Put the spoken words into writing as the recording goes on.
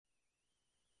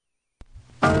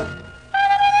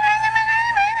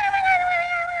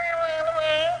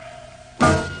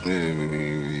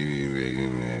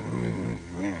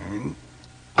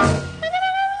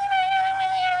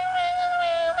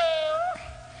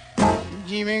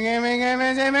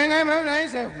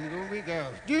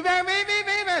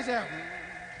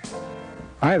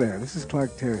Hi there, this is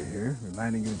Clark Terry here,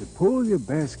 reminding you to pull your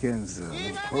bearskins a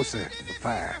little closer to the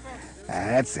fire.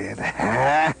 That's it.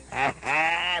 Now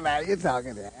you're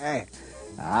talking. Hey.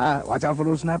 Watch out for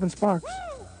those snapping sparks.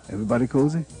 Everybody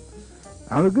cozy?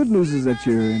 Now the good news is that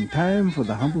you're in time for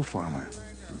the humble farmer.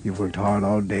 You've worked hard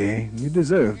all day, and you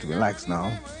deserve to relax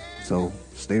now. So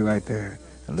stay right there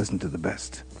and listen to the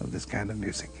best of this kind of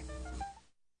music.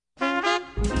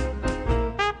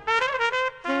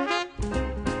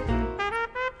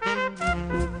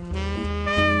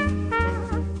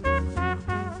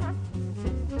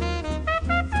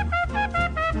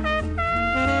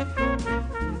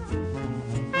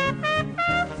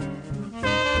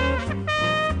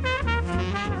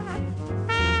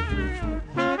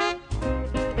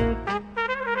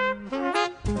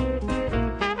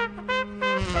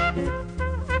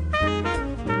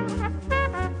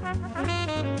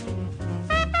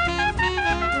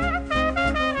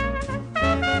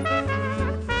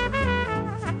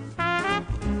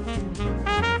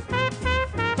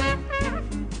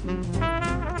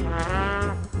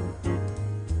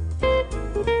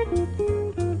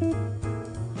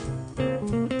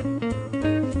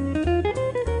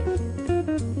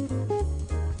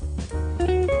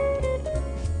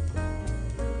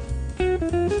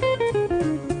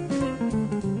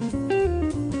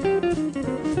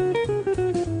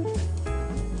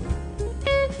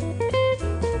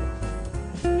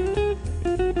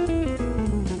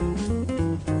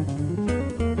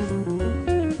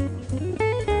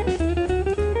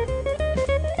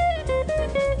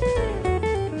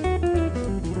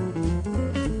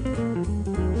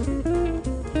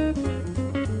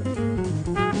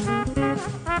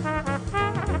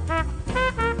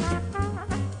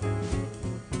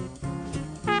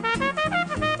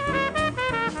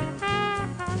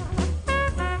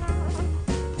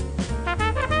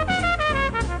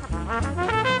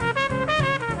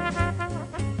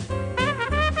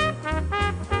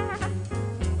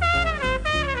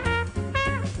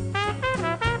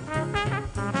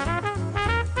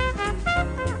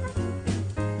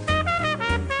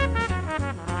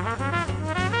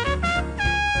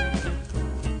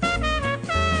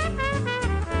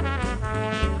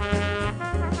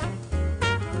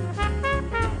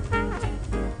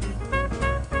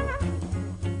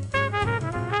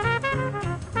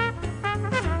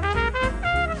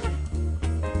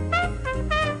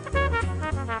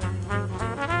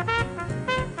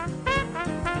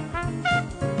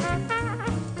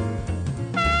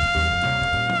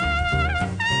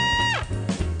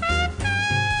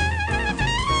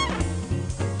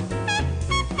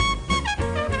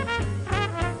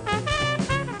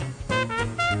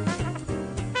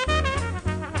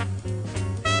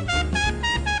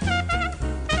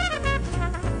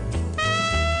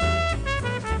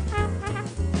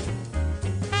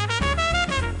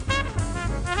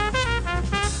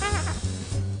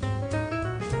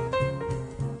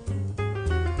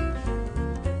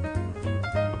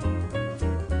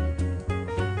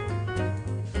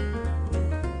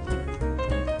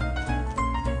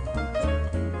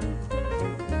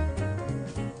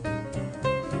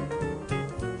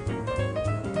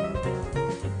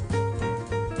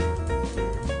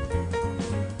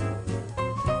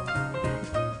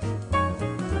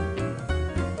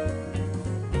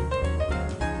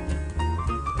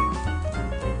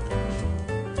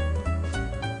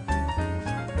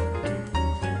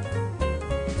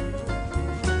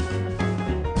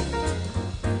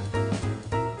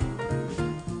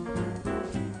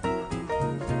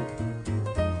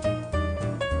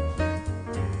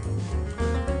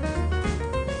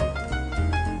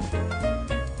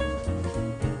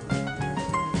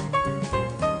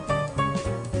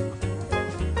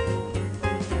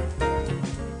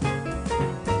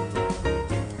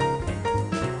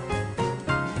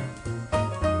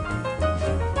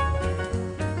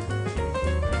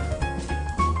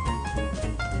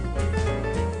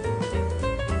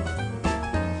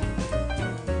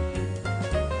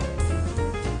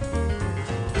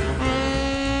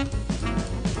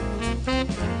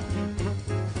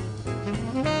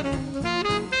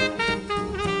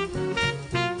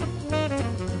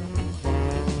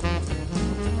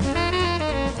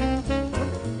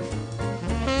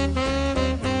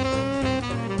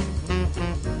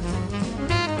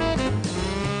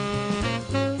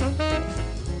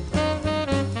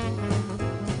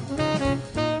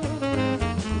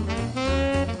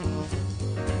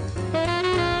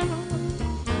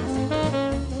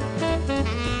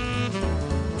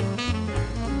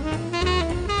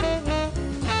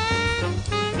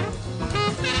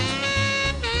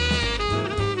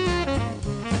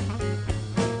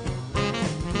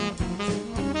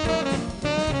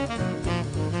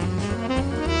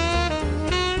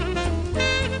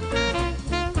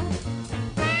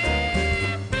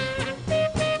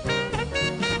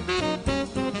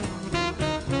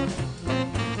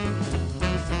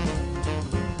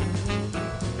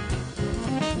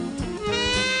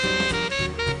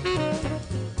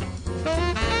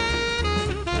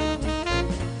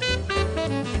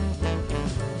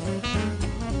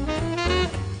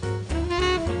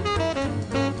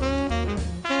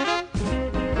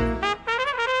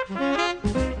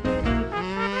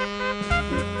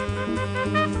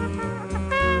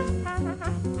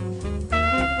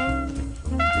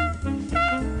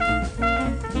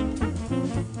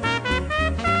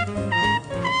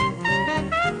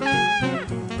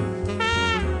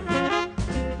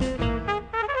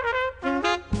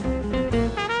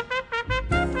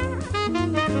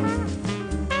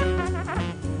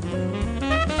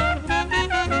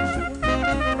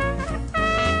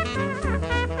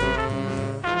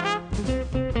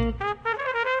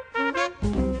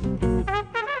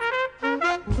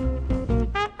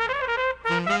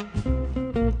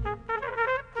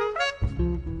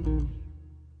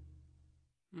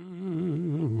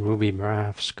 Toby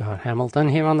Braff, Scott Hamilton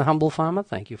here on The Humble Farmer.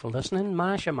 Thank you for listening.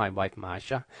 Marcia, my wife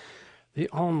Marcia, the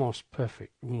almost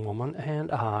perfect woman,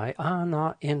 and I are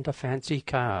not into fancy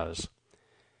cars.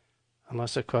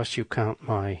 Unless, of course, you count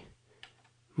my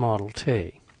Model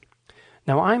T.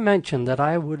 Now, I mentioned that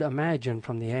I would imagine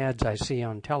from the ads I see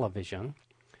on television,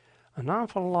 an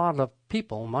awful lot of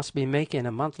people must be making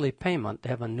a monthly payment to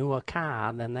have a newer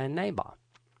car than their neighbor.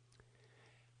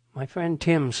 My friend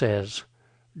Tim says,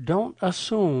 don't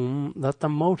assume that the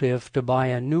motive to buy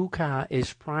a new car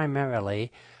is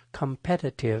primarily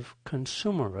competitive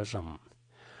consumerism.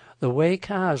 The way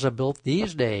cars are built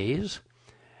these days,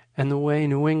 and the way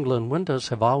New England winters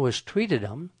have always treated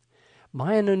them,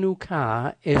 buying a new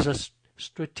car is a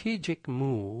strategic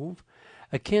move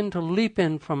akin to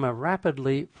leaping from a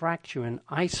rapidly fracturing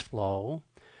ice floe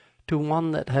to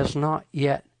one that has not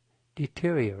yet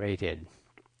deteriorated.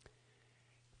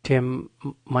 Tim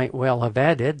might well have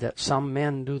added that some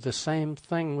men do the same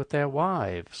thing with their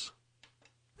wives.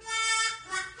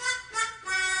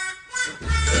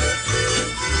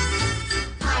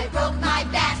 I broke my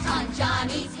bat on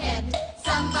Johnny's head.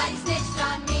 Somebody snitched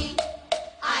on me.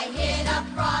 I hit a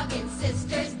frog in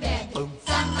sister's bed.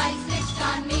 Somebody snitched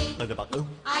on me.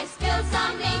 I spilled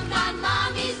some ink on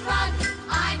mommy's rug.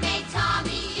 I made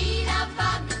Tommy eat a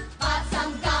bug. Bought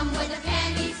some gum with a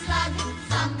penny slug.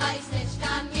 Somebody snitched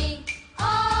on me.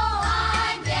 Oh,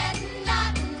 I'm getting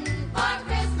nothing for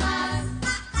Christmas.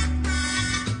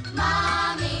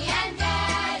 Mommy and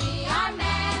Daddy are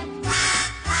mad.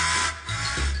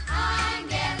 I'm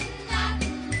getting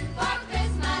nothing for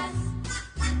Christmas.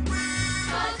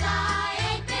 'Cause I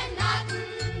ain't been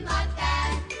nothing but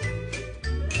that.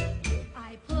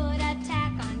 I put a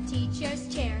tack on teacher's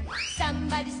chair.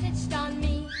 Somebody snitched on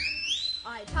me.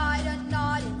 I tied a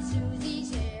knot in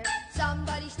Susie's hair.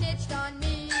 Somebody snitched on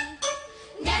me.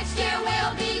 Next year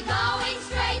we'll be going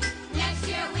straight. Next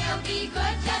year we'll be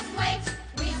good, just wait.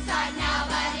 We start now,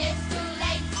 but it's too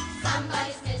late.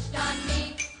 Somebody snitched on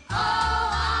me. Oh,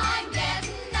 I'm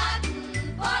getting nothing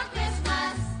for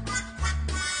Christmas.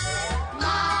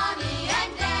 Mommy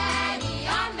and Daddy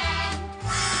are mad.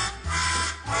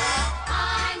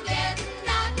 I'm getting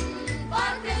nothing for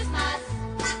Christmas.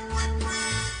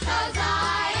 'Cause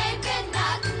I ain't been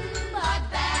nothing but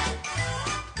bad.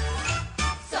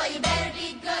 So you better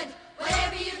be good,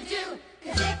 whatever you do.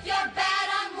 'Cause if you're bad,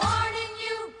 I'm warning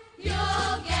you,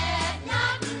 you'll get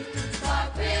nothing for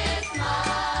Christmas.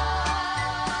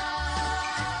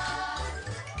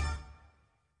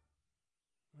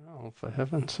 Oh, for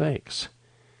heaven's sakes.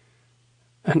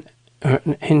 An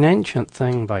ancient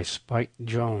thing by Spike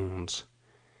Jones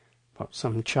about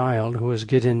some child who is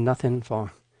getting nothing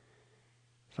for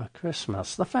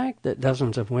Christmas. The fact that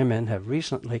dozens of women have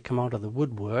recently come out of the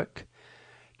woodwork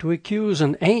to accuse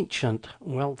an ancient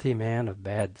wealthy man of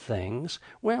bad things,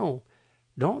 well,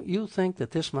 don't you think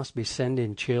that this must be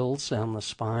sending chills down the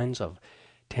spines of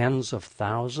tens of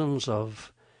thousands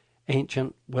of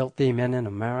ancient wealthy men in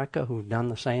America who've done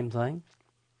the same thing?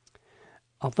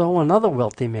 Although another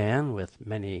wealthy man with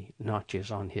many notches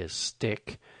on his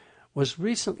stick was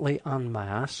recently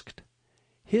unmasked,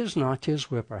 his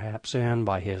notches were perhaps earned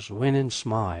by his winning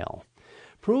smile,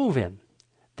 proving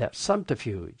that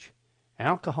subterfuge,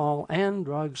 alcohol, and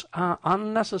drugs are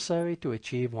unnecessary to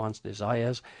achieve one's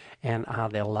desires and are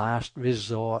the last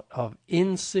resort of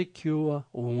insecure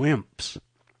wimps.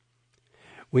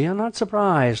 We are not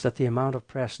surprised at the amount of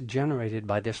press generated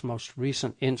by this most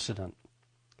recent incident.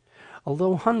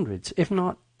 Although hundreds, if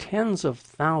not tens of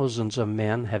thousands of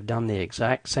men have done the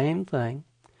exact same thing,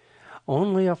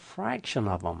 only a fraction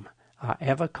of them are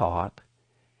ever caught,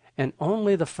 and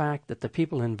only the fact that the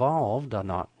people involved are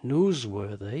not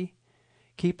newsworthy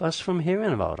keep us from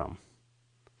hearing about them.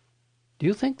 Do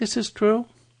you think this is true?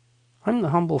 I'm the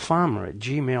humble farmer at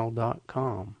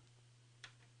gmail.com.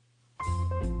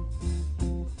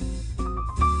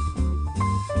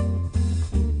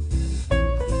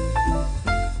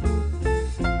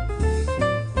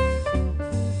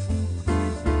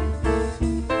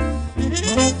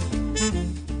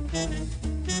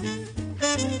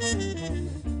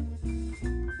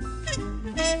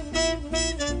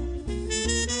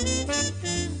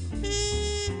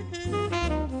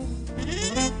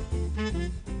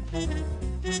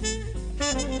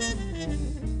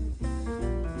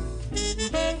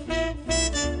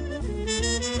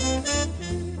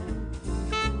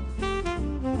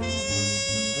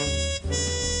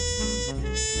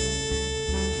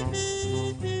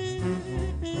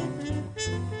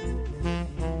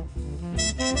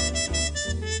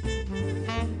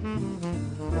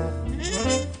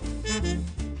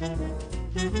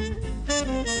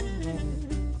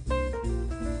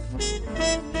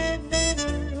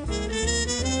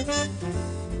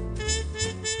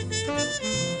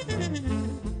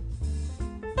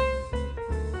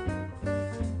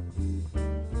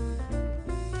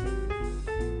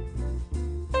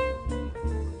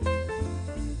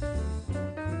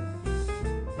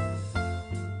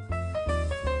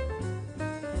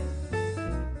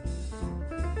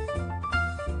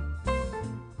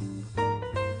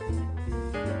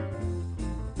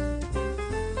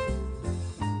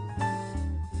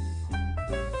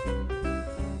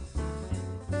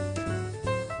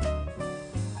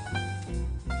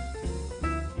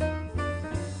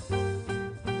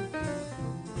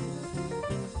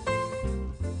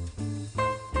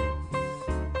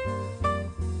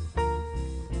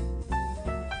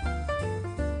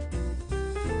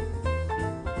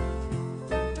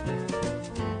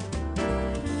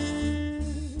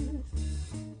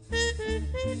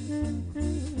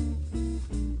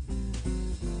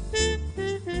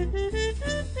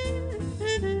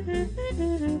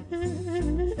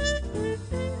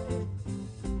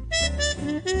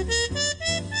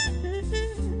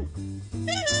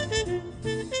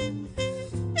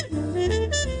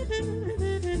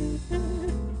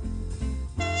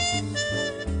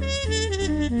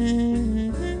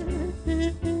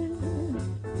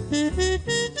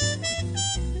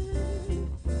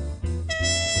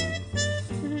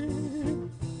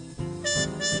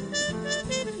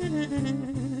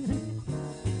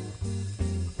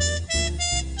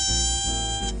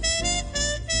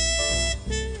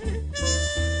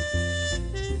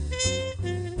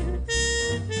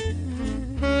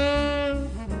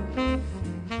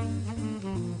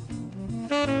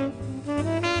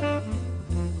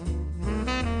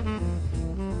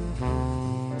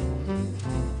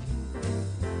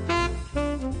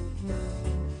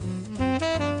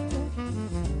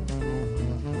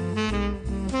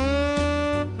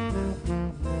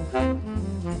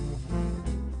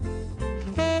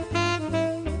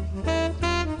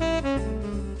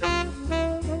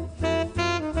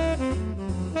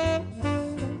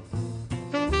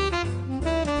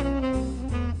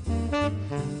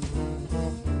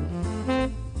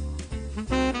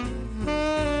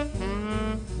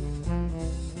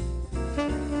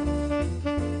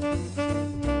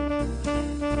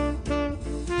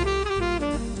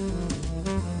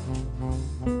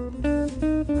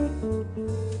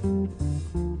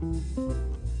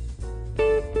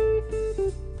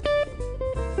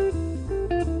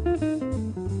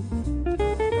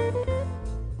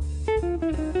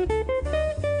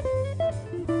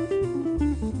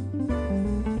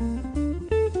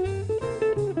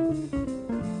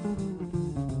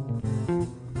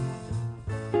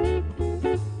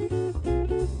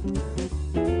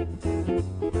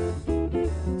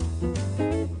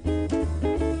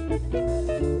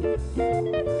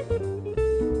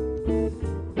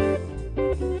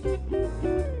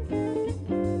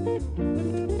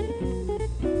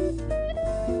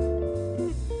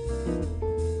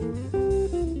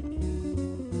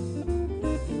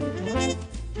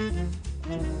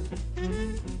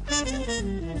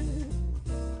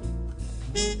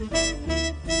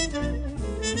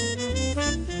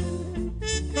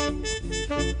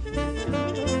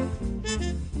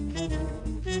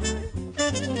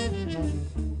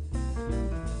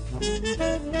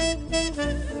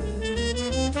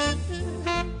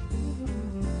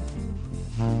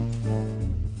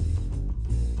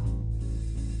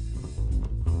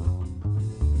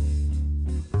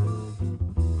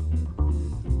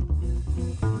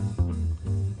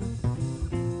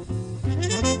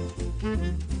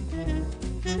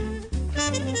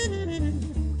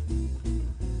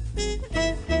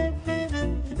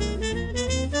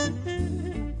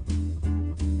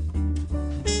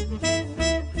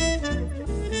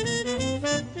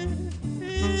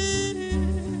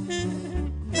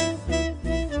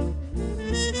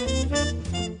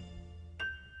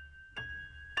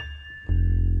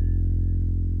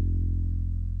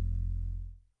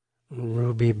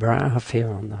 Ruby Braff here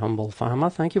on The Humble Farmer.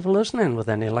 Thank you for listening. With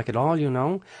any luck at all, you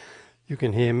know, you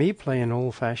can hear me playing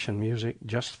old-fashioned music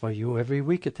just for you every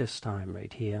week at this time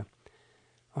right here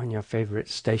on your favorite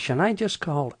station. I just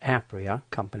called Apria,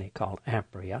 company called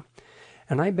Apria,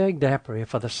 and I begged Apria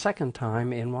for the second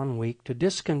time in 1 week to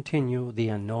discontinue the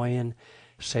annoying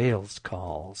sales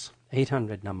calls.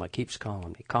 800 number keeps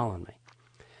calling me.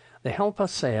 The helper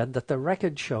said that the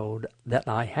record showed that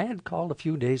I had called a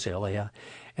few days earlier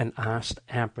and asked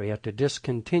Apria to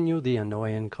discontinue the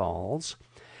annoying calls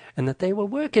and that they were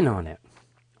working on it.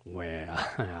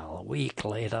 Well, a week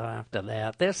later after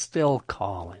that, they're still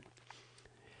calling.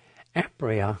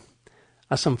 Apria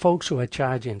are some folks who are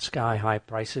charging sky-high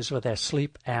prices for their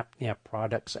sleep apnea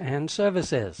products and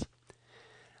services.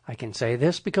 I can say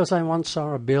this because I once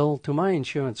saw a bill to my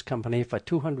insurance company for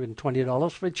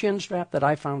 $220 for a chin strap that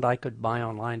I found I could buy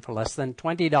online for less than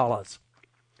 $20.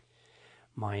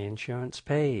 My insurance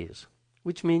pays,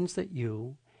 which means that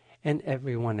you and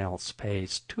everyone else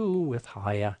pays too with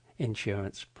higher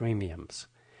insurance premiums.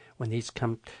 When these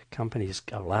companies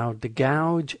are allowed to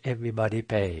gouge, everybody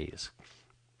pays.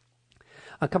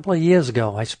 A couple of years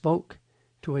ago, I spoke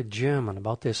to a German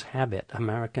about this habit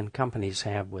American companies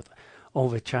have with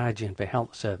overcharging for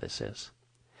health services.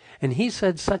 And he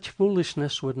said such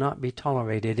foolishness would not be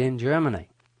tolerated in Germany.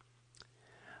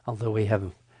 Although we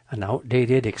have an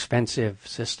outdated, expensive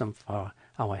system for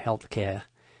our health care,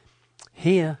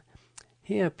 here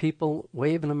people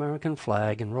wave an American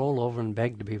flag and roll over and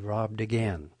beg to be robbed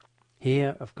again.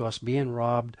 Here, of course, being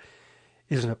robbed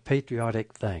isn't a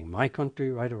patriotic thing. My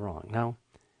country, right or wrong. Now,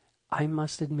 I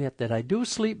must admit that I do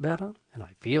sleep better and I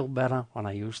feel better when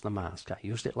I use the mask. I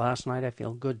used it last night. I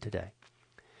feel good today.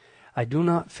 I do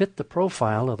not fit the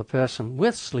profile of the person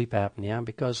with sleep apnea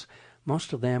because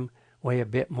most of them weigh a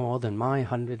bit more than my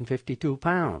 152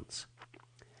 pounds.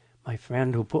 My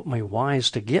friend who put me wise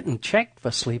to getting checked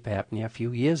for sleep apnea a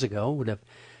few years ago would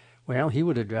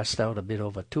have dressed out a bit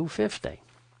over 250.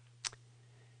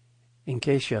 In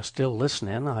case you're still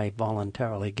listening, I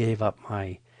voluntarily gave up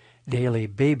my daily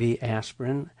baby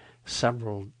aspirin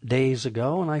several days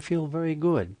ago, and I feel very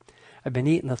good. I've been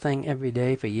eating the thing every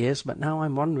day for years, but now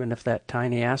I'm wondering if that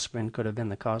tiny aspirin could have been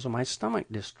the cause of my stomach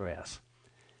distress.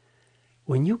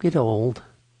 When you get old,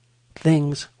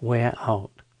 things wear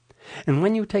out. And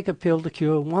when you take a pill to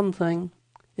cure one thing,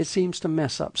 it seems to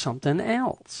mess up something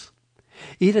else.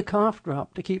 Eat a cough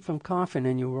drop to keep from coughing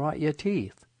and you rot your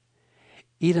teeth.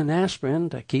 Eat an aspirin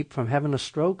to keep from having a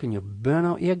stroke and you burn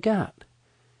out your gut.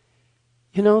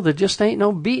 You know, there just ain't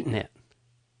no beating it.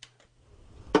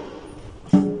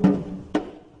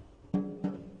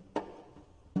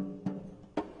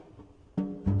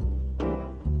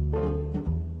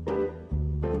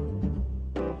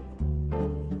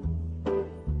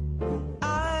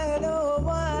 I know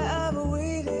why I've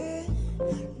waited,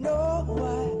 know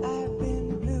why I've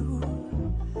been blue.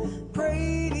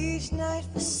 Prayed each night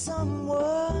for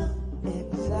someone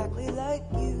exactly like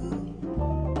you.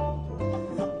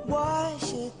 Why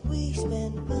should we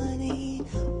spend money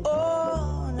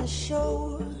on a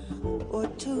show or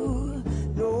two?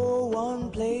 No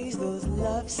one plays those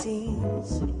love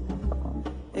scenes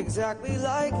exactly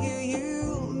like you.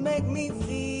 You make me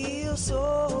feel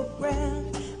so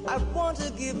grand. I want to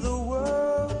give the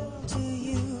world to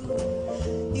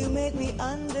you. You make me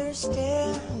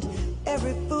understand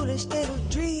every foolish little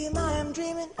dream I am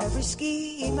dreaming, every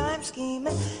scheme I'm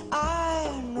scheming.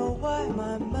 I know why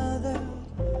my mother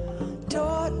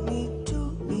taught me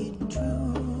to be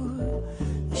true.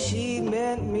 She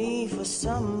meant me for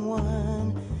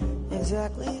someone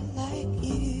exactly like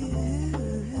you.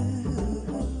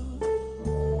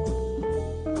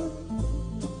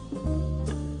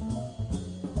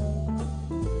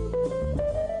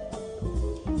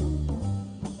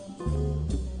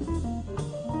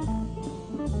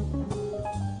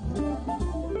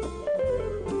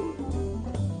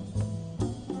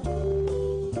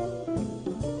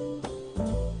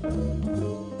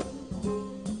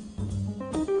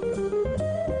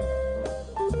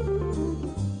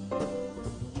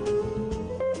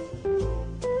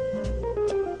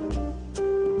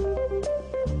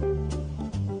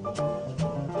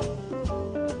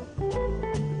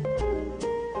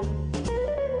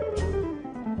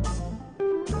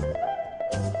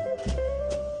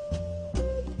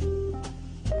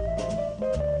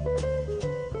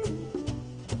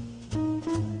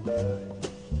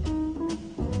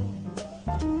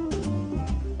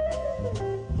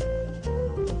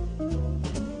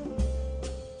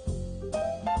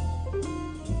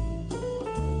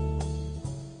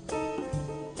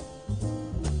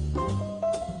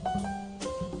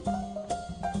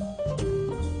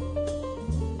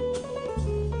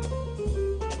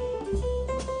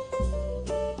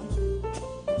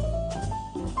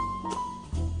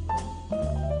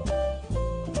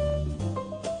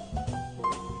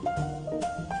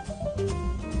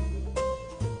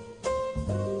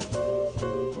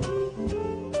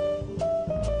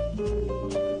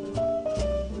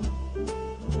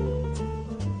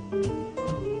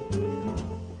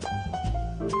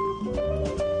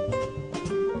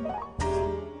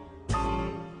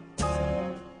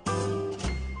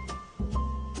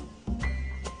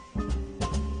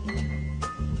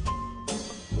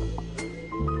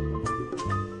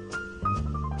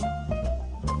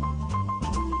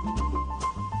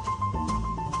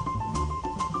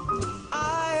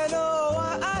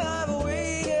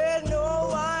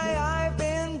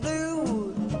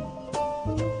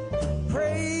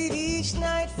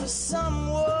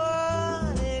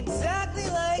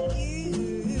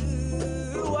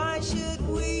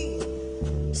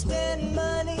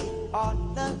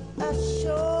 on a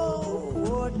show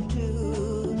or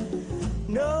two.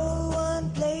 No one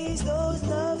plays those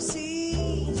love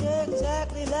scenes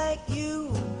exactly like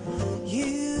you.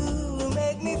 You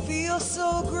make me feel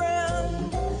so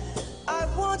grand. I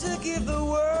want to give the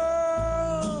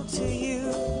world to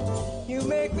you. You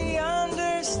make me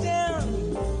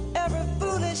understand every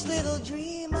foolish little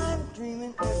dream I'm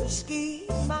dreaming, every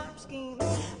scheme I'm scheming.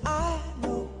 I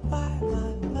know why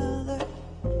my mother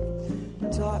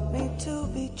taught me to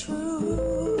be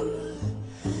true.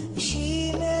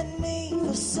 She meant me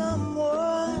for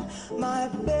someone, my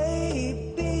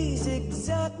baby's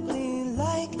exactly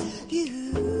like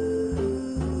you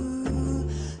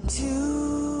too.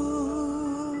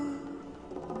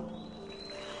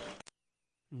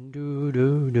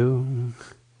 Do-do-do.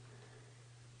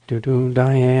 Do-do,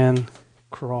 Diane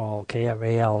Krall,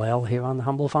 K-R-A-L-L, here on The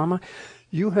Humble Farmer.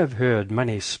 You have heard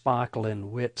many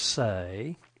sparkling wits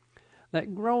say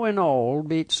that growing old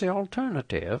beats the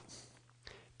alternative.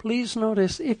 Please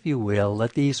notice, if you will,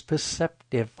 that these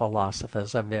perceptive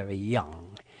philosophers are very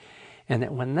young, and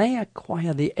that when they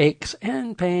acquire the aches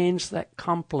and pains that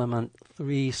complement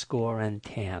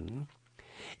 70,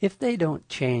 if they don't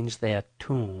change their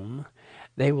tune,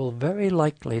 they will very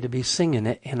likely to be singing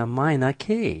it in a minor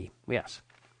key. Yes,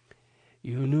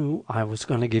 you knew I was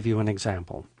going to give you an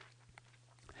example.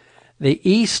 The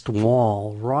east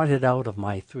wall rotted out of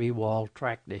my 3-wall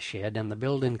tractor shed and the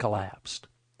building collapsed.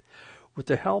 With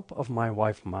the help of my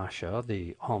wife Marcia,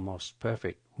 the almost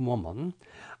perfect woman,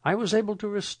 I was able to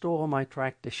restore my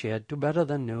tractor shed to better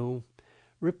than new,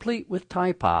 replete with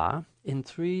typar, in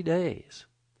 3 days.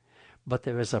 But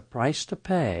there is a price to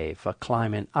pay for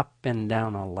climbing up and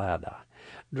down a ladder,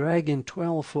 dragging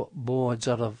 12-foot boards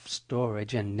out of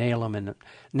storage and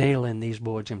nailing these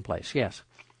boards in place. Yes,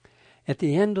 at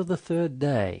the end of the 3rd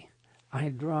day, I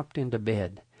dropped into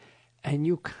bed, and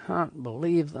you can't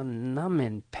believe the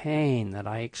numbing pain that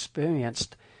I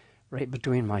experienced right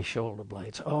between my shoulder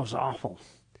blades. Oh, it was awful.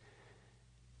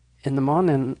 In the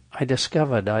morning, I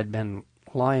discovered I'd been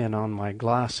lying on my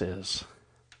glasses.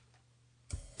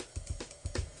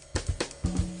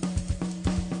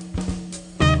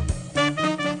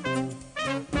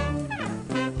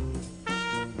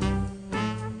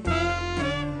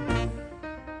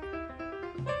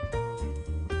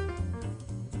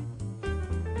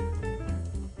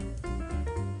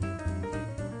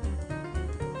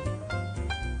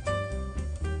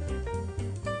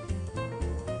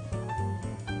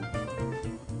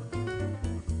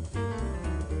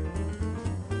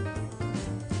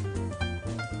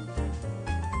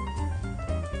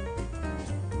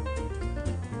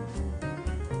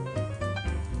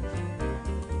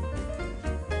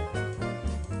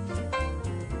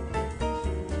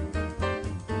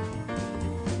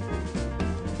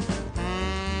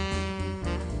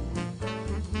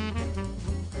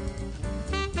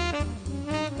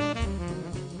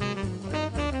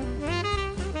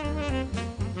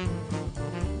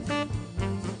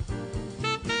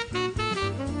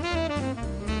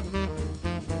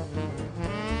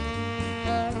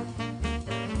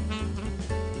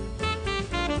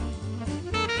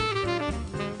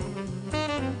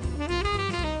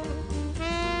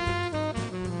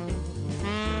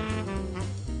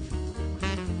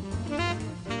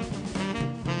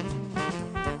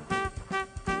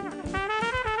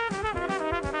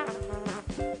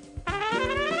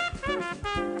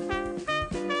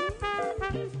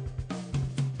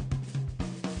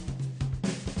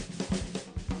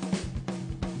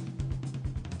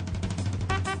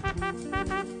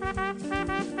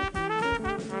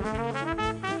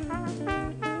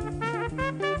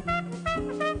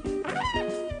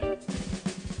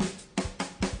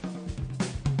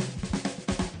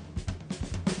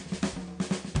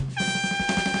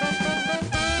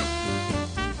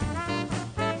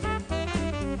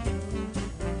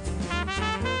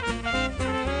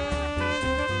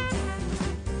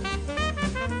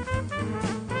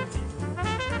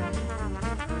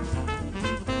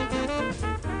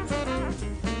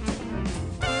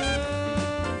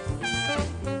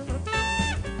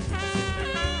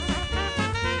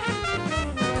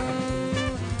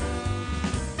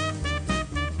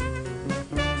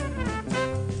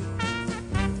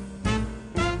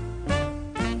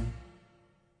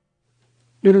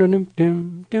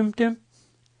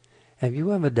 Have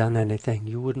you ever done anything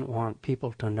you wouldn't want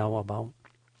people to know about?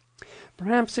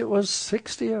 Perhaps it was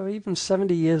 60 or even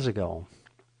 70 years ago.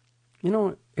 You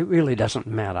know, it really doesn't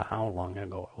matter how long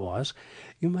ago it was.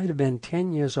 You might have been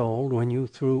 10 years old when you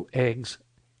threw eggs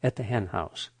at the hen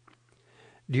house.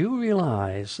 Do you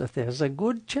realize that there's a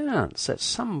good chance that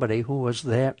somebody who was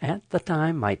there at the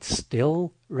time might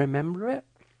still remember it?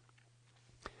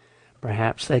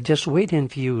 Perhaps they're just waiting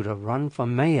for you to run for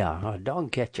mayor or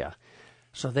dog catcher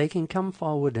so they can come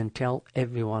forward and tell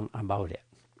everyone about it.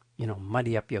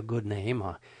 Muddy up your good name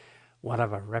or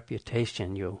whatever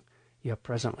reputation you're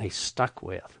presently stuck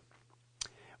with.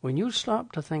 When you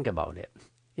stop to think about it,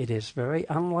 it is very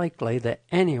unlikely that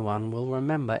anyone will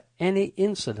remember any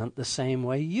incident the same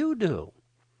way you do.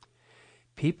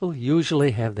 People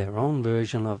usually have their own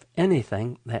version of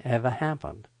anything that ever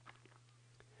happened.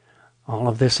 All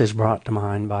of this is brought to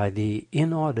mind by the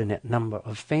inordinate number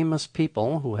of famous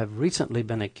people who have recently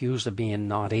been accused of being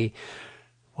naughty,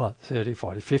 30,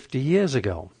 40, 50 years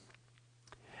ago.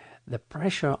 The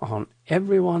pressure on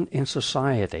everyone in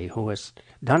society who has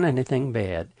done anything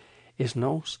bad is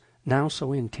now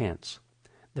so intense.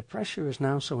 The pressure is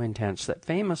now so intense that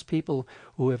famous people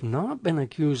who have not been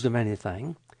accused of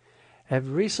anything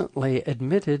have recently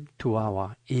admitted to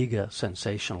our eager,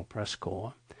 sensational press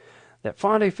corps that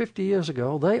 40, 50 years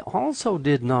ago they also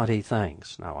did naughty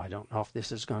things. Now, I don't know if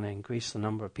this is going to increase the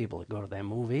number of people that go to their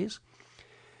movies,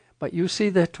 but you see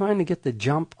they're trying to get the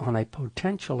jump on a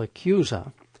potential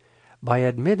accuser by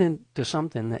admitting to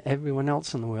something that everyone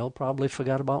else in the world probably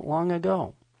forgot about long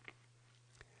ago.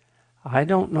 I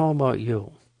don't know about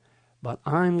you, but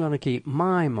I'm going to keep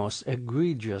my most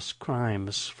egregious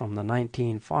crimes from the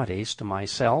 1940s to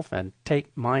myself and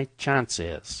take my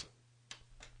chances.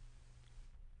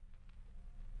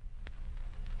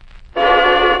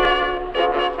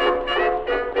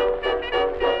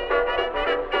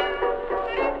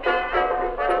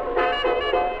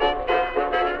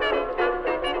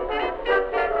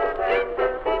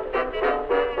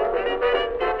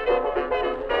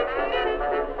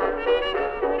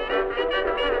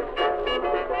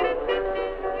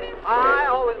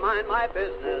 My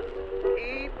business,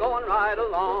 keep going right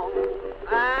along.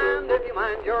 And if you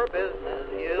mind your business,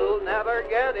 you'll never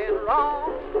get in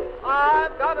wrong.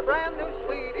 I've got a brand new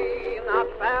sweetie, not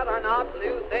fat or not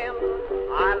too thin.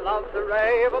 I love to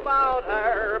rave about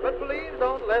her, but please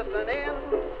don't listen in.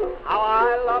 How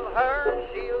I love her,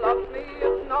 she loves me,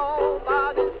 it's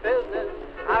nobody's business.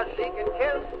 How she can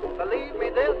kiss, believe me,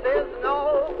 this is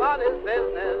nobody's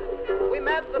business. We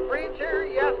met the preacher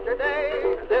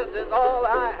yesterday, this is all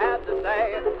I had to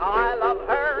say. How I love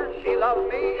her, she loves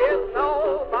me, it's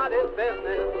nobody's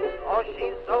business. Oh,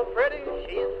 she's so pretty,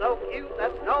 she's so cute,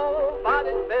 that's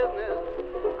nobody's business.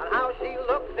 And how she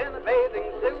looks in a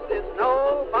bathing suit is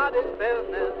nobody's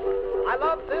business. I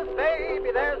love this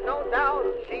baby, there's no doubt,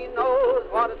 she knows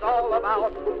what it's all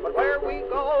about. But where we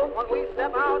go when we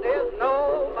step out is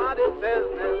nobody's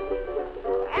business.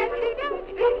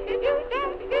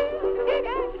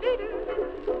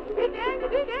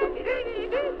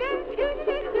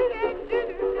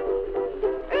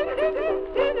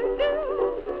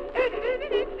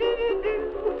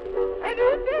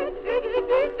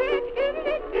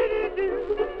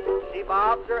 She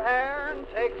bobs her hair and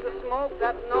takes a smoke,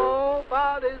 that's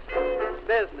nobody's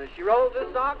business. She rolls her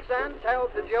socks and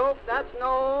tells a joke, that's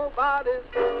nobody's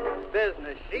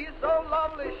business. She's so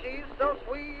lovely, she's so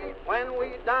sweet. When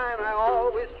we dine, I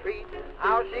always treat.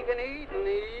 How she can eat and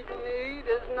eat and eat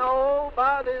is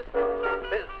nobody's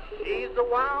business. She's a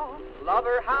wow, love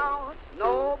her how, it's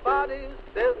nobody's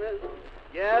business.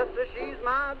 Yes, sir, she's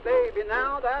my baby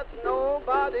now, that's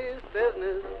nobody's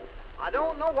business. I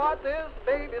don't know what this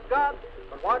baby's got,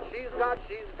 but what she's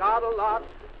got a lot.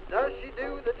 Does she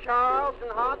do the Charleston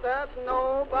hot? That's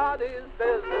nobody's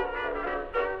business.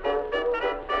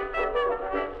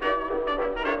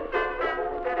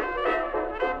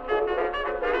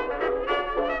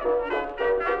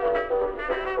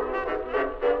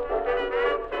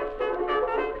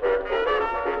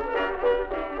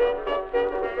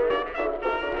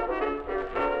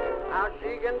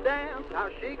 Dance, how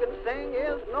she can sing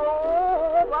is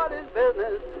nobody's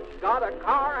business. She's got a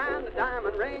car and a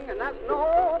diamond ring, and that's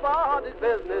nobody's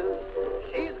business.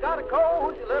 She's got a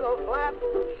cozy little flat,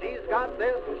 she's got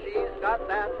this and she's got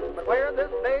that, but where this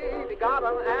baby got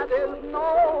an at is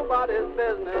nobody's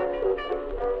business.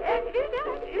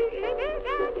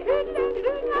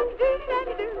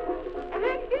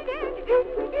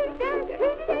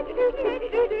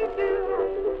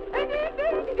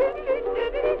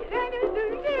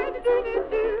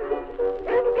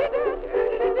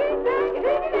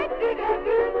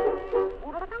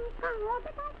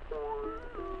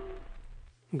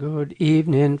 Good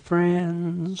evening,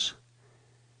 friends.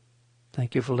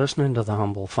 Thank you for listening to The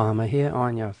Humble Farmer here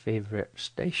on your favorite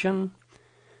station,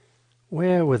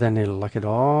 where with any luck at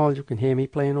all you can hear me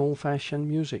playing old-fashioned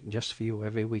music just for you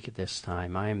every week at this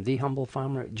time. I am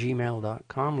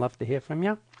thehumble.farmer@gmail.com. Love to hear from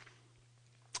you.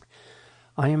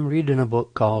 I am reading a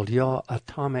book called Your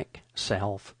Atomic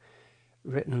Self,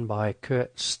 written by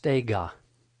Kurt Steger.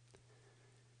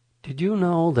 Did you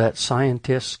know that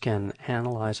scientists can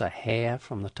analyze a hair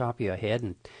from the top of your head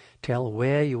and tell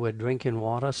where you were drinking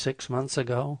water 6 months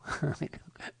ago?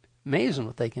 Amazing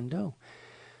what they can do.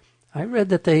 I read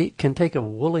that they can take a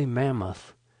woolly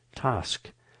mammoth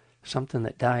tusk, something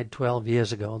that died 12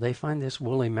 years ago. They find this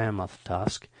woolly mammoth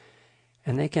tusk,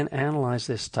 and they can analyze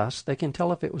this tusk. They can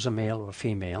tell if it was a male or a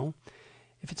female.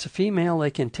 If it's a female,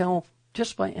 they can tell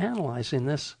just by analyzing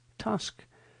this tusk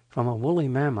from a woolly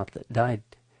mammoth that died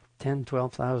 10,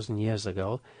 12,000 years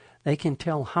ago. They can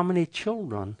tell how many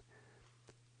children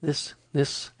this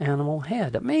animal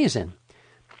had. Amazing.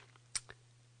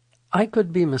 I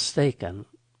could be mistaken,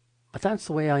 but that's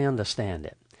the way I understand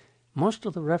it. Most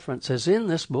of the references in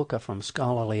this book are from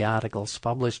scholarly articles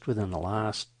published within the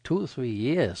last 2 or 3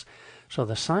 years, so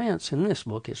the science in this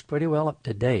book is pretty well up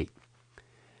to date.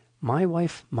 My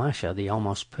wife, Masha, the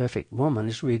almost perfect woman,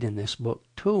 is reading this book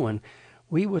too, and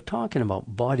we were talking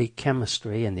about body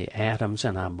chemistry and the atoms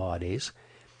in our bodies,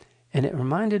 and it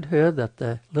reminded her that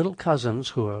the little cousins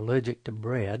who are allergic to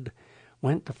bread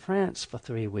went to France for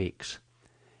 3 weeks,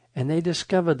 and they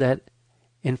discovered that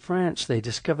in France they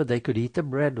could eat the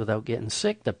bread without getting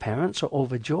sick. The parents are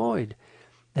overjoyed.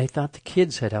 They thought the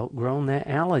kids had outgrown their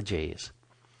allergies.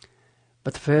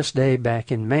 But the first day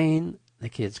back in Maine, the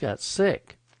kids got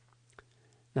sick.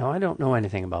 Now, I don't know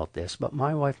anything about this, but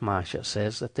my wife Marcia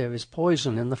says that there is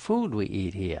poison in the food we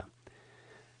eat here.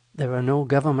 There are no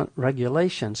government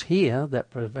regulations here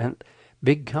that prevent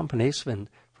big companies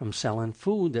from selling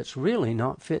food that's really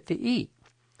not fit to eat.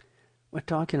 We're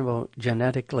talking about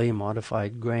genetically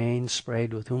modified grains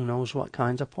sprayed with who knows what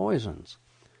kinds of poisons.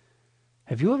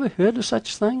 Have you ever heard of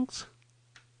such things?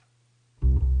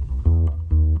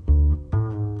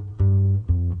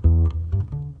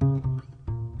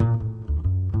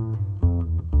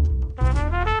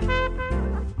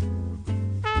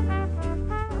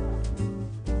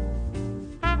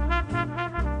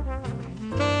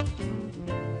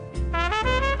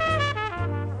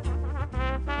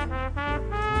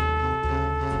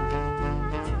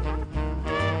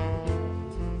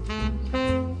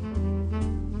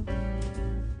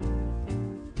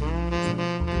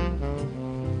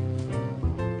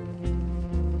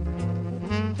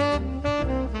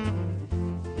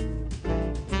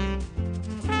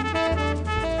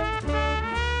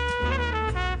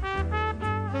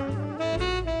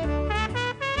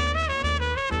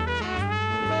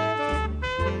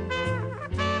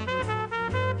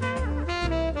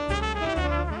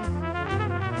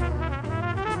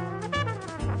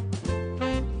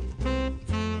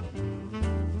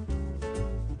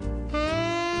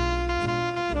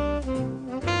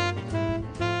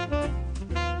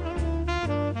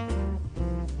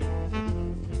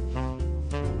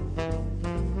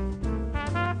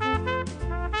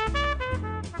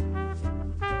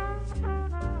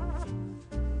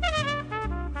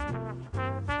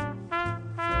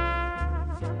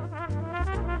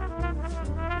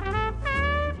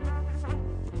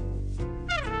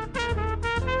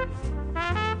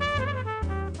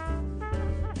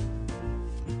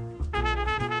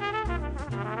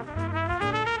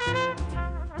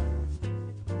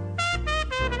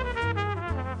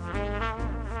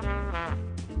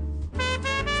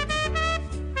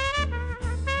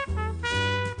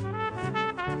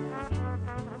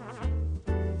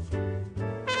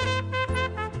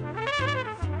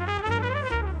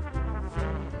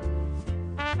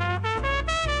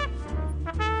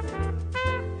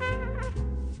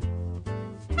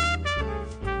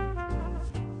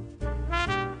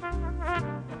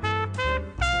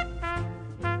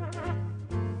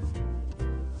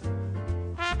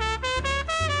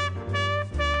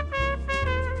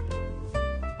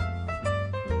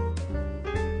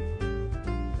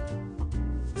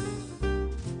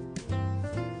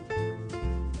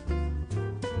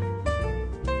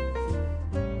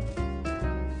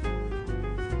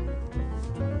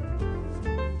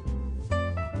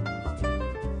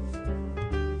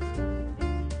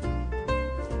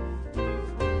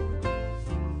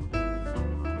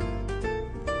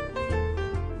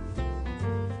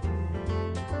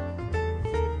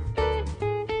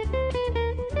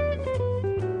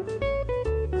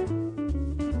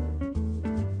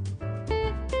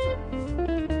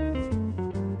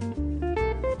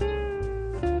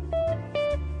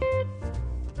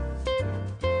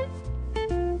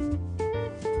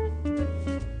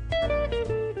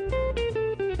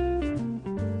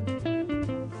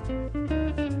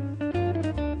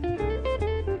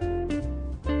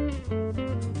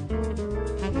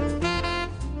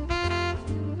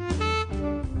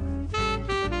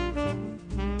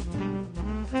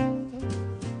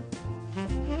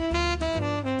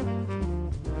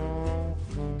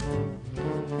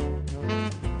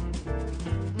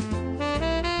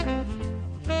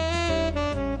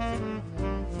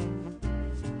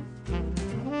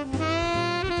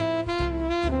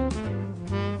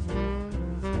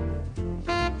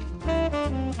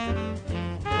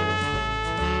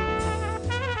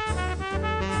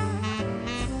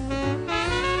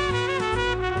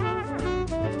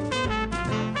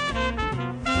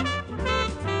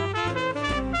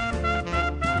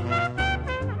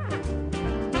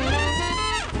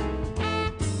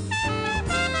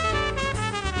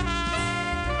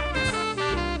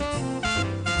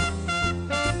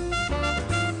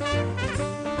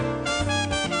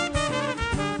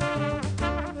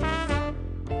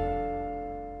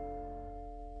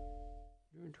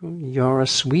 You're a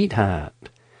sweetheart.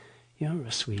 You're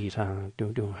a sweetheart.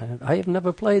 I have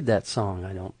never played that song,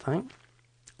 I don't think.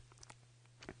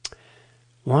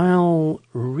 While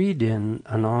reading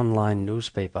an online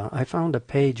newspaper, I found a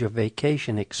page of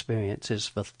vacation experiences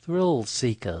for thrill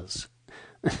seekers.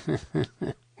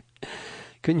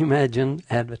 Can you imagine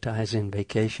advertising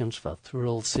vacations for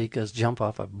thrill seekers? Jump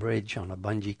off a bridge on a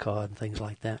bungee cord, things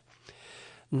like that.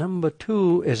 Number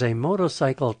 2 is a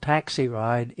motorcycle taxi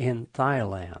ride in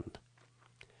Thailand.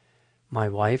 My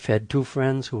wife had 2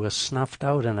 friends who were snuffed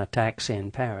out in a taxi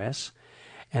in Paris,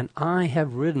 and I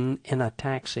have ridden in a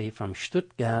taxi from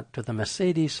Stuttgart to the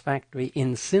Mercedes factory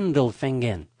in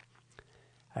Sindelfingen.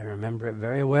 I remember it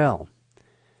very well.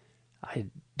 I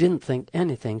didn't think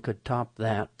anything could top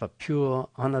that for pure,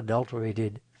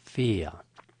 unadulterated fear.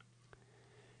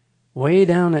 Way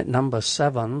down at number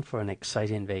 7 for an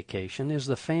exciting vacation is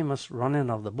the famous running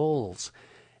of the bulls,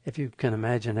 if you can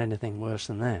imagine anything worse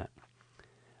than that.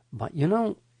 But you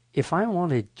know, if I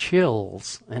wanted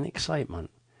chills and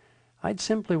excitement, I'd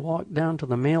simply walk down to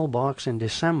the mailbox in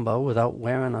December without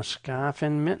wearing a scarf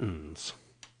and mittens.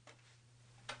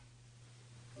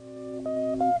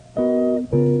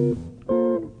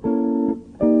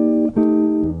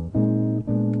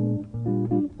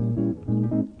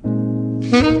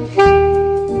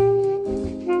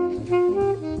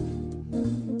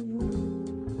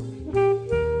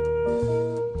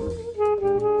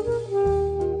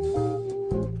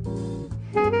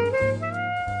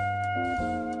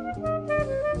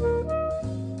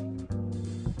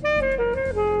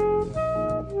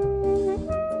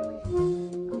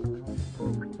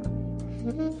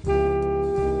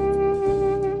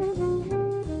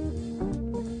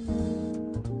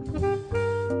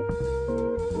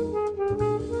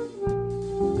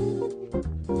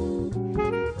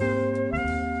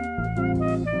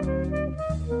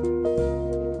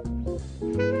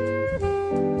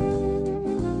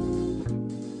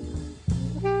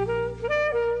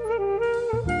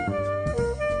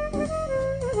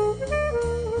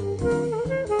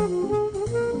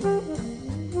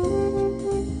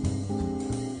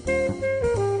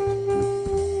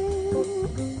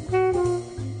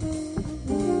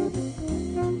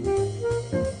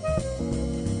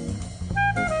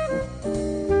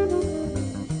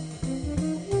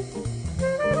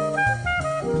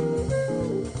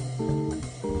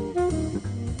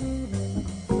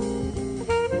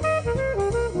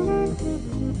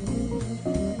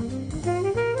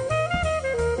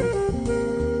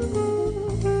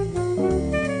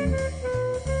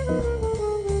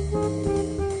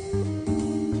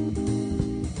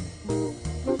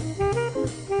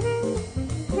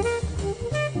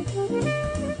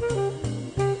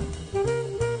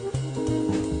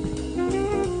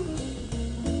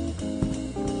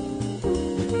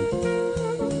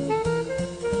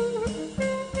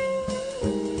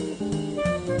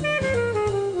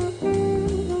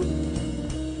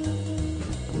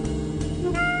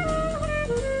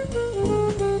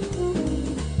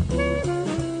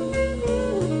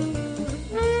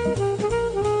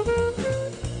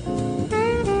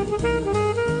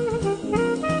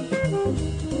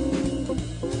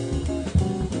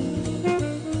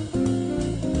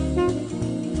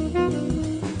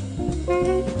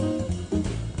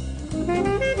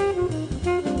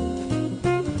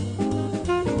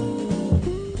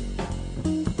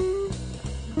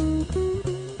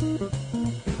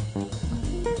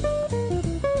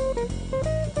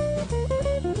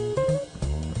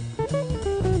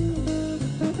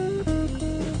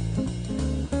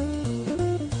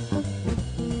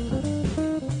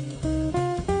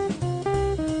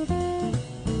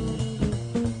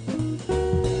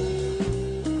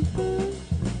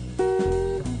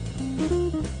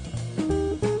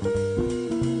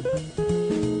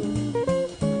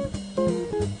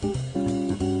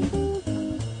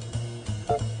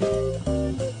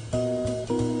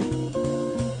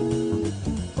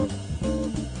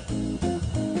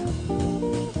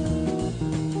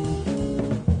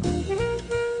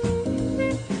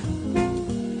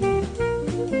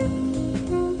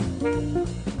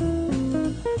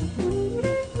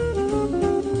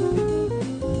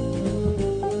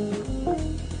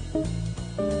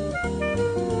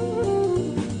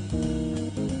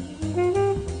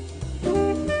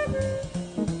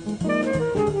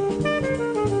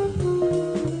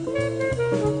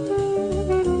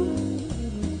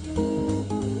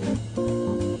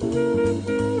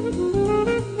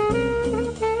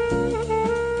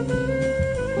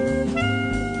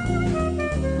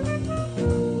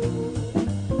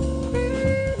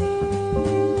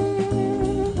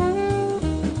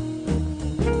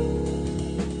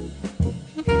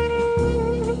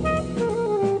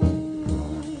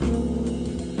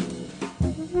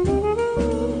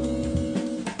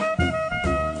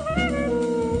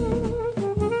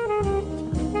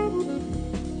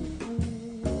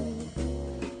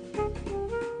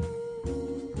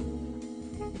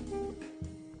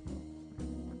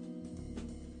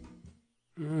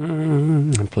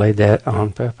 played that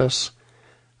on purpose.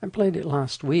 I played it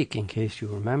last week, in case you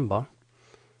remember,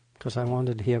 because I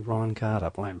wanted to hear Ron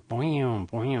Carter playing boom,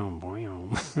 boom,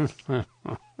 boom.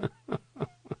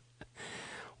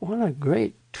 What a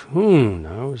great tune.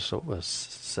 I was over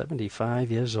 75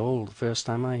 years old the first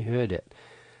time I heard it.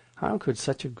 How could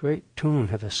such a great tune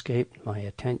have escaped my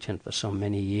attention for so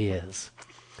many years?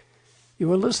 You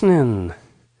were listening,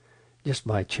 just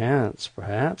by chance,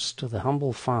 perhaps, to the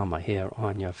Humble Farmer here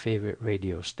on your favorite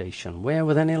radio station, where,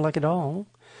 with any luck at all,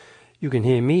 you can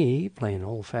hear me playing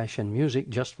old-fashioned music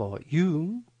just for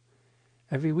you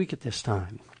every week at this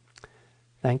time.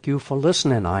 Thank you for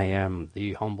listening. I am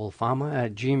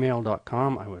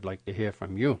thehumblefarmer@gmail.com. I would like to hear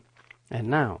from you. And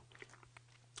now,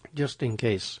 just in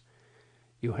case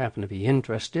you happen to be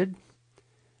interested,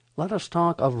 let us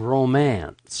talk of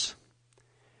romance.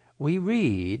 We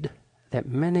read that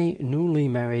many newly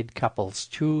married couples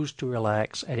choose to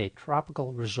relax at a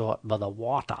tropical resort by the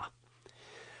water.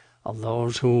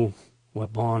 Those who were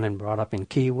born and brought up in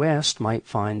Key West might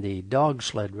find the dog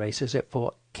sled races at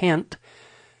Fort Kent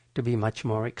to be much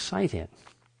more exciting.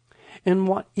 And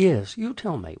you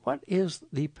tell me, what is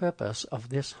the purpose of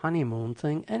this honeymoon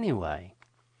thing anyway?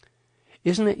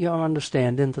 Isn't it your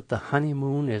understanding that the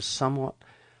honeymoon is somewhat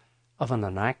of an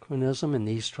anachronism in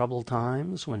these troubled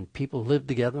times, when people live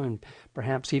together and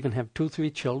perhaps even have 2-3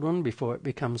 children before it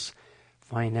becomes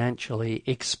financially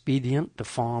expedient to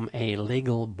form a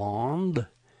legal bond?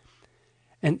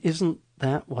 And isn't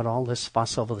that what all this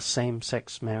fuss over the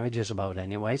same-sex marriage is about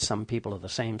anyway? Some people of the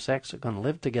same sex are going to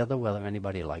live together whether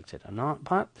anybody likes it or not,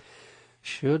 but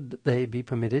should they be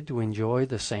permitted to enjoy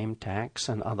the same tax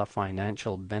and other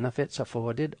financial benefits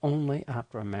afforded only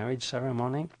after a marriage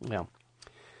ceremony? Well,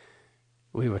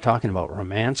 we were talking about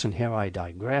romance, and here I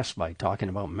digress by talking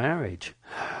about marriage.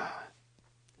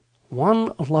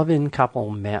 One loving couple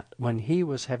met when he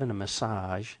was having a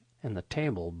massage and the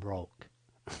table broke.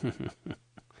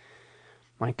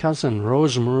 My cousin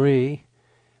Rosemarie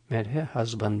met her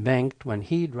husband Bengt when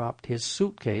he dropped his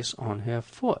suitcase on her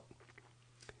foot.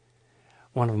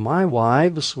 One of my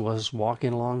wives was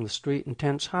walking along the street in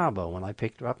Tense Harbor when I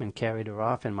picked her up and carried her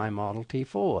off in my Model T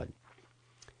Ford.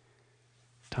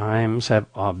 Times have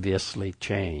obviously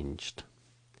changed.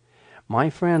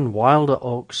 My friend Wilder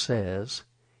Oak says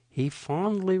he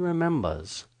fondly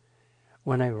remembers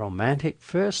when a romantic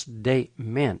first date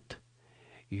meant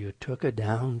you took her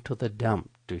down to the dump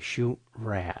to shoot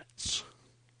rats.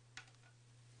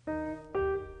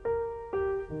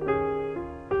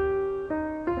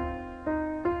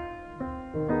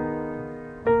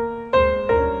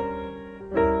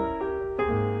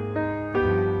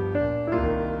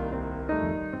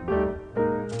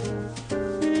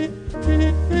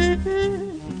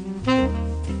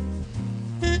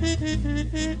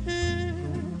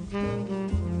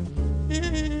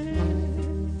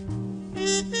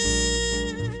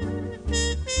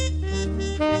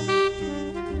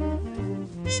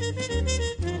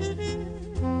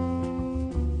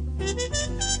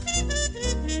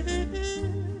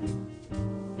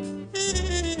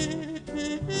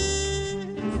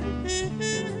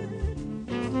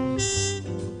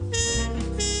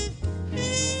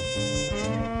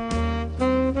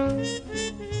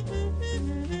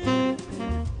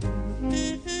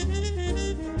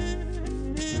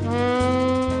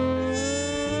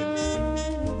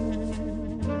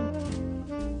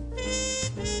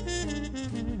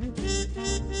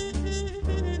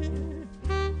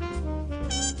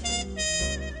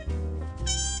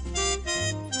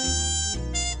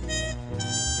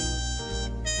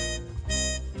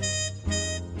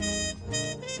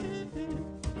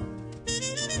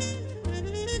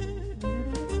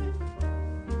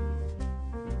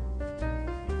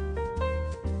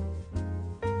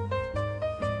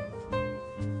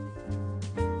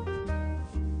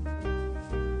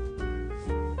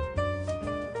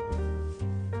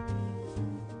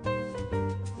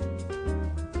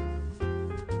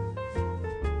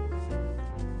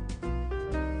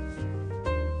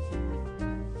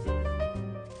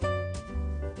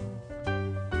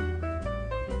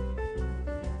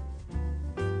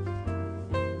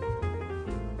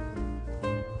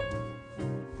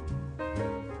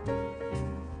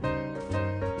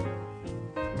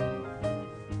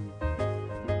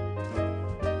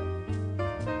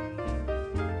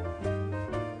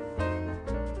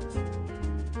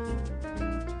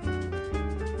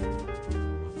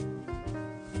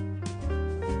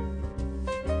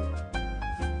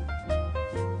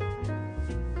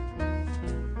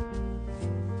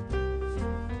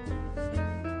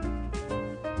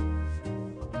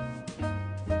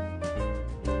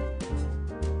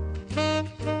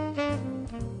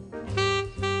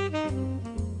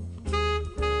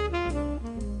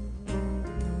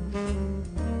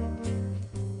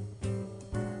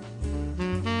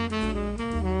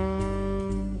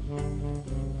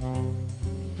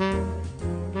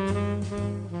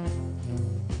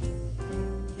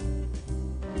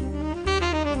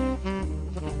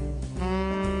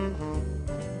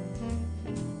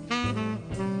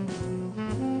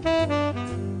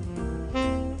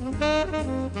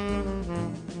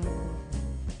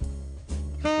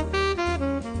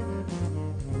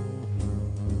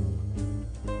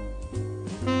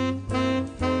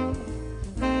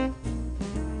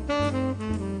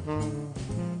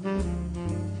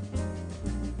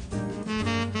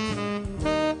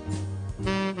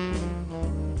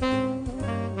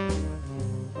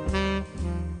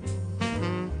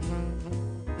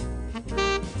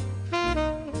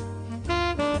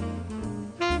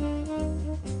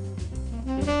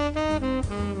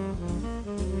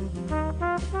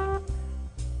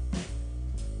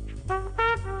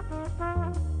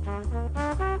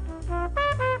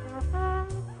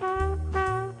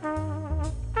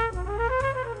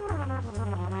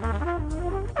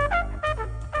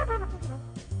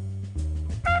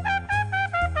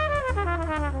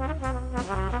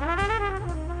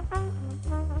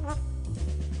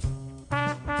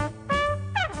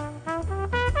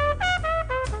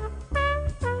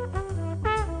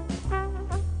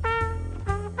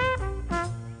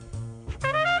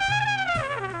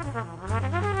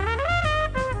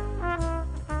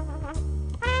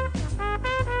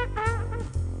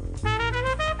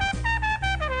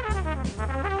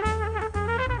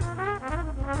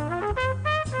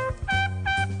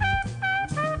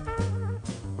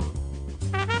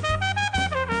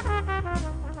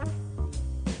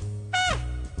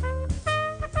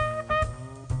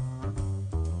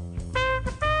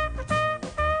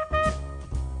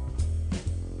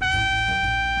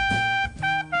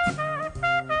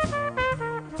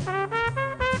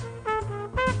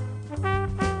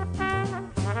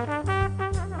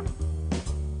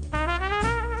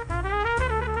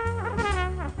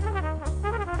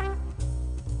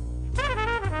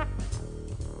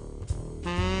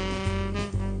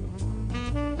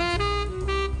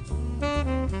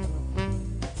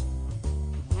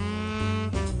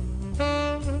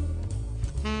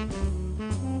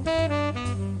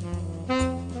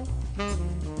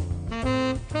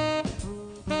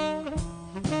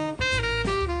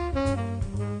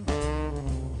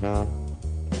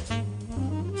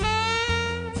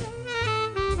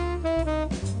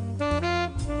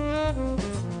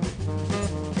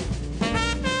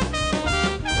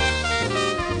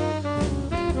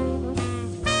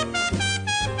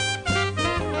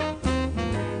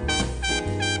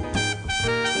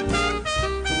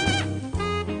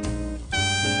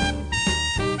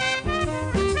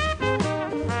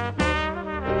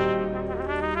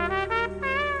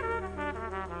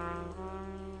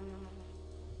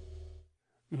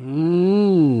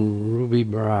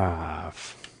 Billy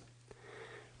Braff.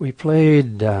 We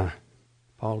played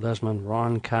Paul Desmond,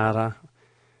 Ron Carter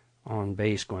on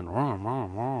bass going rom,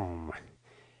 rom, rom.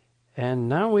 And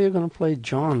now we are going to play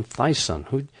John Thyssen,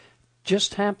 who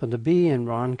just happened to be in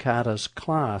Ron Carter's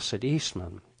class at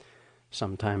Eastman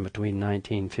sometime between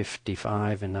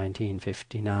 1955 and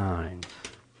 1959.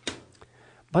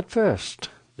 But first,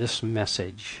 this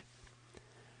message.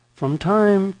 From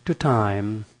time to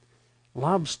time,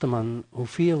 lobstermen who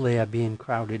feel they are being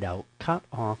crowded out cut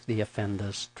off the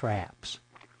offender's traps.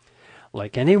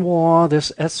 Like any war,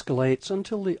 this escalates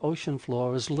until the ocean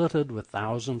floor is littered with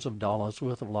thousands of dollars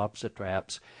worth of lobster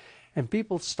traps, and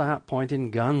people start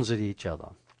pointing guns at each other.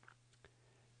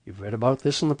 You've read about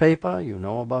this in the paper, you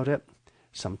know about it.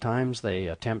 Sometimes they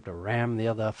attempt to ram the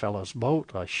other fellow's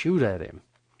boat or shoot at him.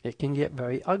 It can get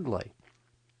very ugly.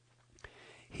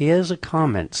 Here's a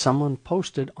comment someone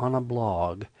posted on a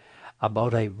blog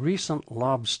about a recent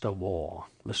lobster war.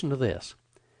 Listen to this.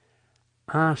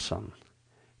 Arson,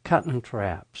 cutting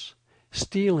traps,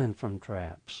 stealing from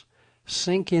traps,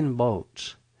 sinking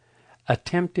boats,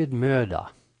 attempted murder.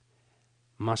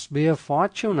 Must be a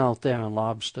fortune out there in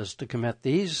lobsters to commit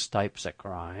these types of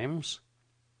crimes.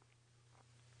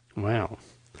 Well,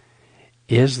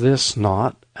 is this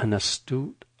not an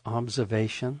astute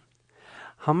observation?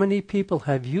 How many people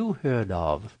have you heard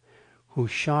of who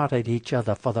shot at each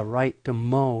other for the right to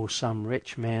mow some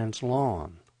rich man's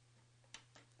lawn?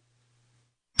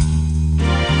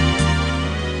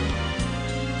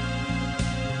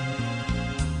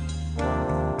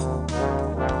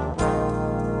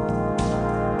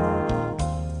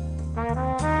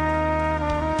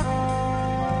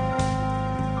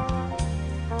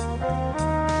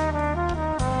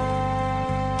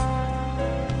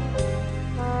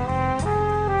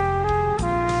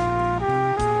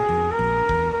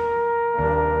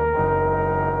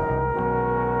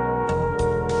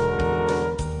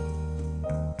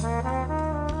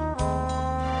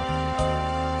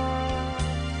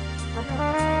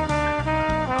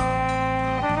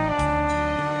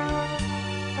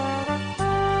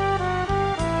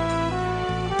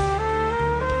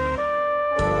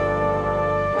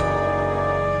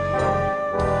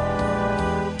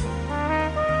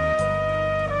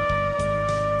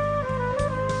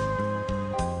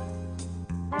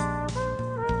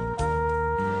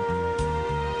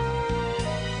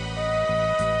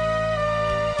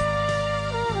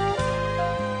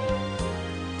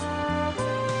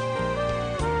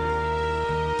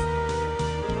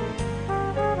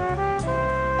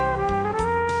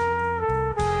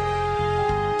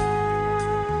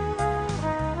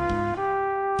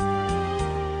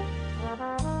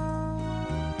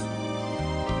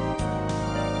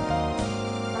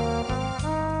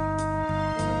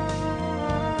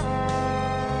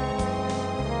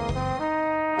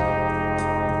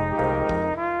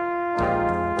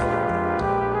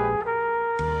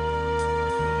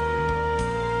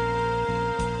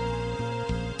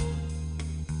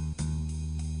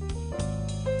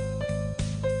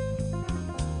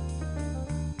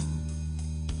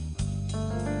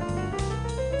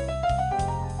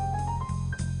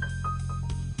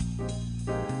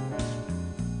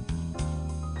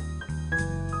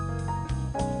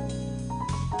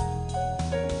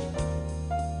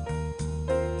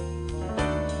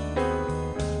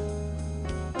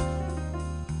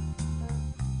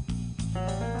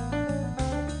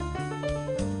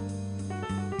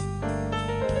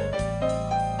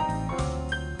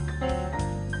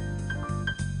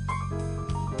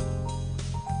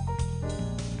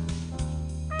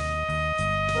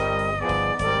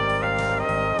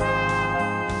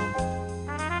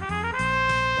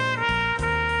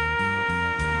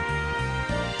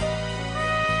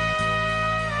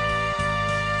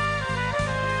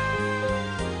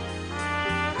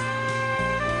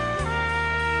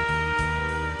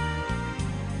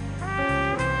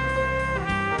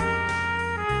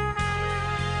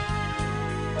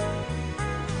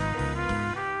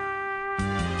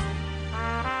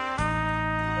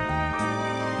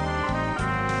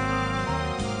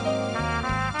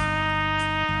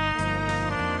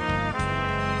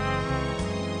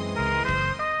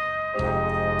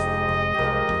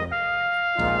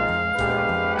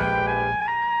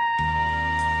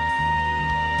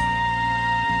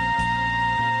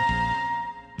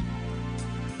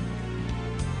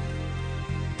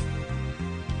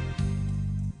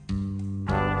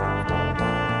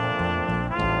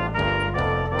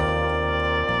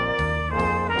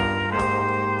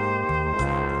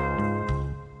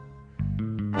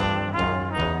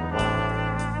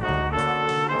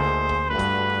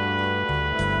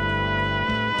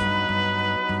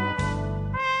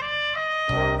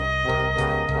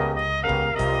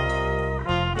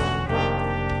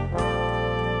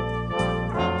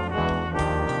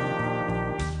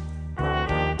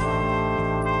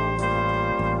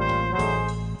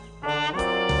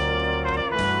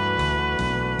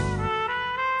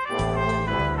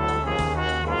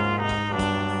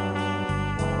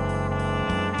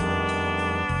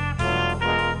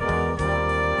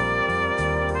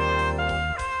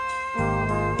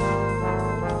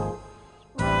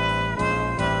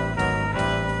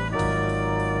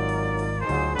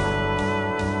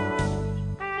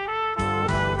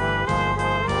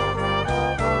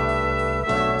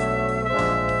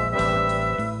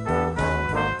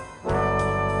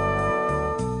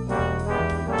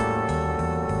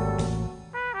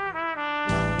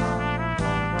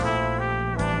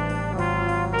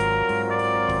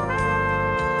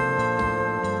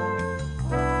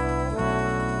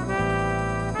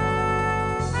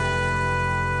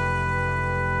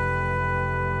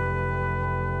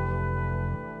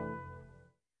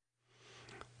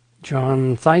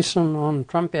 John Thyssen on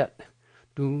trumpet.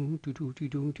 Do, do, do, do,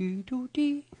 do, do, do,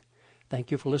 do.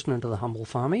 Thank you for listening to The Humble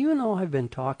Farmer. You know I've been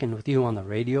talking with you on the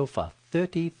radio for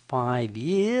 35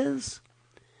 years.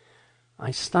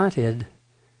 I started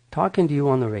talking to you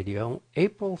on the radio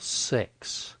April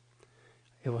 6.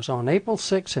 It was on April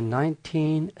 6 in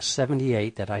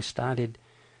 1978 that I started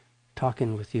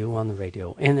talking with you on the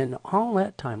radio. And in all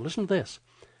that time, listen to this,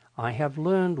 I have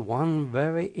learned one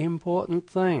very important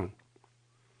thing.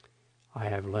 I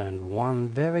have learned one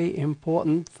very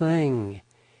important thing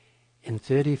in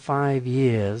 35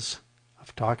 years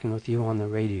of talking with you on the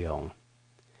radio.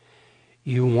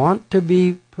 You want to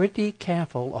be pretty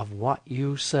careful of what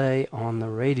you say on the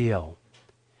radio.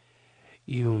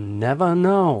 You never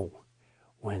know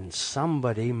when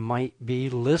somebody might be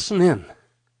listening.